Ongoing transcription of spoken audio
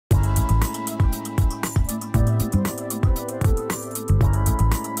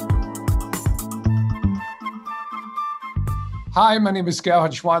Hi, my name is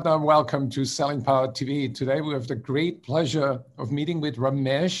Gerhard Schwadner. Welcome to Selling Power TV. Today we have the great pleasure of meeting with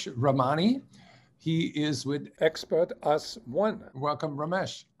Ramesh Ramani. He is with Expert Us One. Welcome,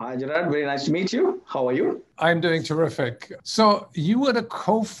 Ramesh. Hi, Gerard. Very nice to meet you. How are you? I'm doing terrific. So you were the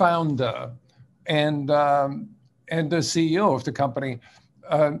co-founder and the CEO of the company.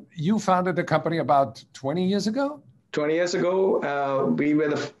 You founded the company about 20 years ago? 20 years ago, we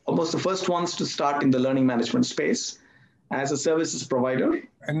were almost the first ones to start in the learning management space as a services provider.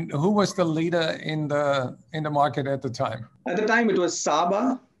 And who was the leader in the market at the time? At the time, it was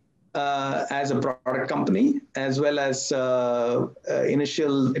Saba as a product company, as well as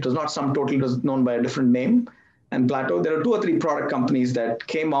initial, it was not Sum Total, it was known by a different name, and Plateau. There are 2 or 3 product companies that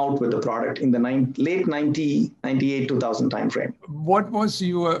came out with the product in the late 98, 2000 timeframe. What was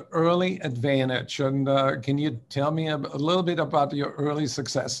your early advantage? And can you tell me a little bit about your early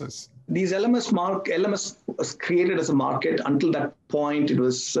successes? These LMS was created as a market. Until that point, it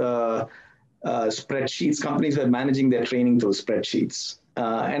was spreadsheets. Companies were managing their training through spreadsheets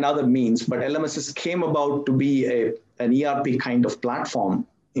and other means. But LMSs came about to be an ERP kind of platform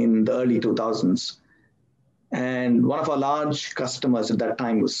in the early 2000s. And one of our large customers at that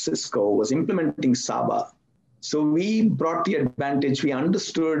time was Cisco, was implementing Saba. So we brought the advantage. We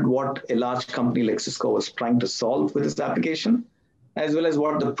understood what a large company like Cisco was trying to solve with this application, as well as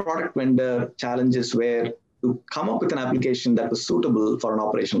what the product vendor challenges were to come up with an application that was suitable for an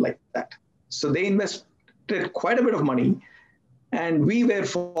operation like that. So they invested quite a bit of money, and we were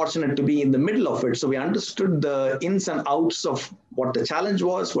fortunate to be in the middle of it. So we understood the ins and outs of what the challenge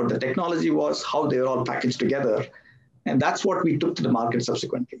was, what the technology was, how they were all packaged together. And that's what we took to the market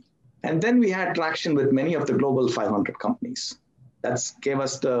subsequently. And then we had traction with many of the global 500 companies. That gave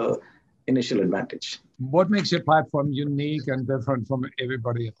us the initial advantage. What makes your platform unique and different from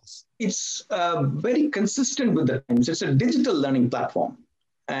everybody else? It's very consistent with the times. It's a digital learning platform.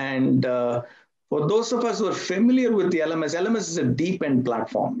 And for those of us who are familiar with the LMS is a deep end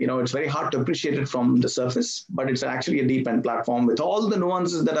platform. You know, it's very hard to appreciate it from the surface, but it's actually a deep end platform with all the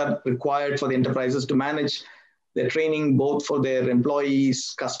nuances that are required for the enterprises to manage their training, both for their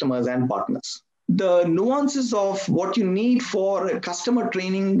employees, customers, and partners. The nuances of what you need for customer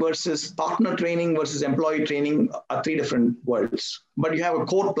training versus partner training versus employee training are 3 different worlds. But you have a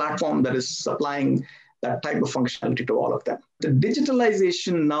core platform that is supplying that type of functionality to all of them. The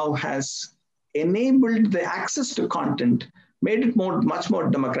digitalization now has enabled the access to content, made it much more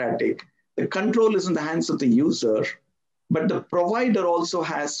democratic. The control is in the hands of the user, but the provider also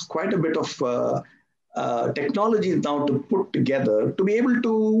has quite a bit of technology now to put together to be able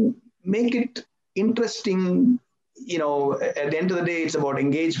to make it interesting. You know, at the end of the day, it's about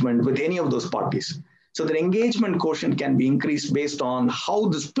engagement with any of those parties. So the engagement quotient can be increased based on how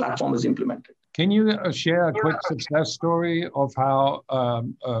this platform is implemented. Can you share a quick success story of how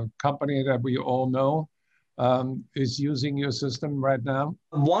a company that we all know is using your system right now?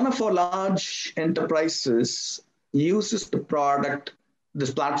 One of our large enterprises uses the product,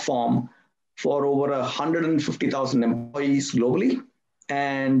 this platform, for over 150,000 employees globally.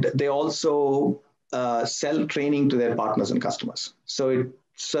 And they also sell training to their partners and customers. So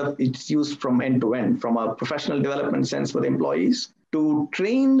it's used from end to end, from a professional development sense for the employees, to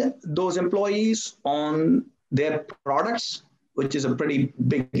train those employees on their products, which is a pretty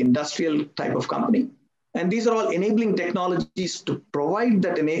big industrial type of company. And these are all enabling technologies to provide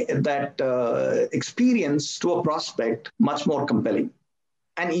that experience to a prospect much more compelling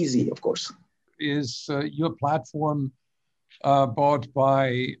and easy, of course. Is your platform bought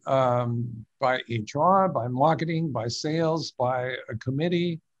by HR, by marketing, by sales, by a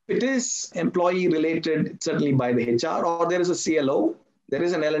committee? It is employee related, certainly by the HR, or there is a CLO. There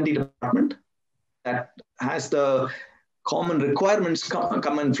is an L&D department that has the common requirements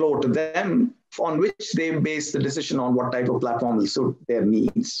come and flow to them, on which they base the decision on what type of platform will suit their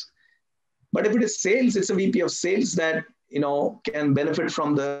needs. But if it is sales, it's a VP of sales that can benefit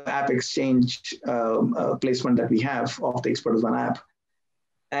from the app exchange placement that we have of the Expert Us One app.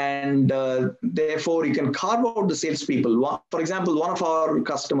 And therefore, you can carve out the salespeople. For example, one of our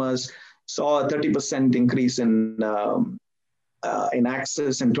customers saw a 30% increase in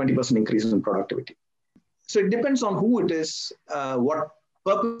access and 20% increase in productivity. So it depends on who it is, what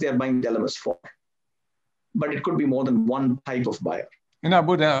purpose they're buying the LMS for. But it could be more than one type of buyer. And I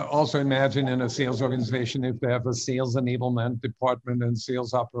would also imagine in a sales organization, if they have a sales enablement department and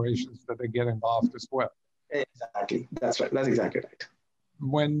sales operations, that they get involved as well. Exactly. That's right. That's exactly right.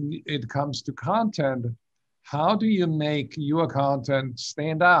 When it comes to content, how do you make your content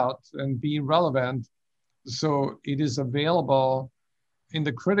stand out and be relevant so it is available in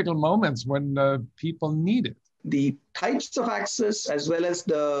the critical moments when people need it? the types of access as well as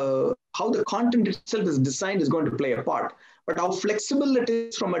how the content itself is designed is going to play a part. But how flexible it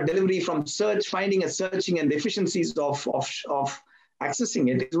is from a delivery, from search, finding and searching, and the efficiencies of accessing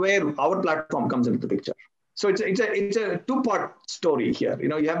it is where our platform comes into the picture. So it's a two-part story here.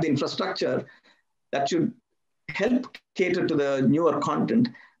 You have the infrastructure that should help cater to the newer content,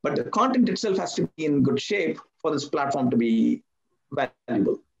 but the content itself has to be in good shape for this platform to be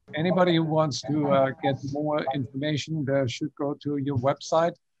valuable. Anybody who wants to get more information, they should go to your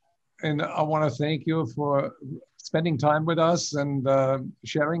website. And I want to thank you for spending time with us and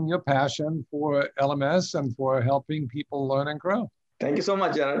sharing your passion for LMS and for helping people learn and grow. Thank you so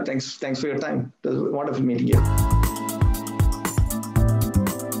much, Jared. Thanks for your time. It was wonderful meeting you.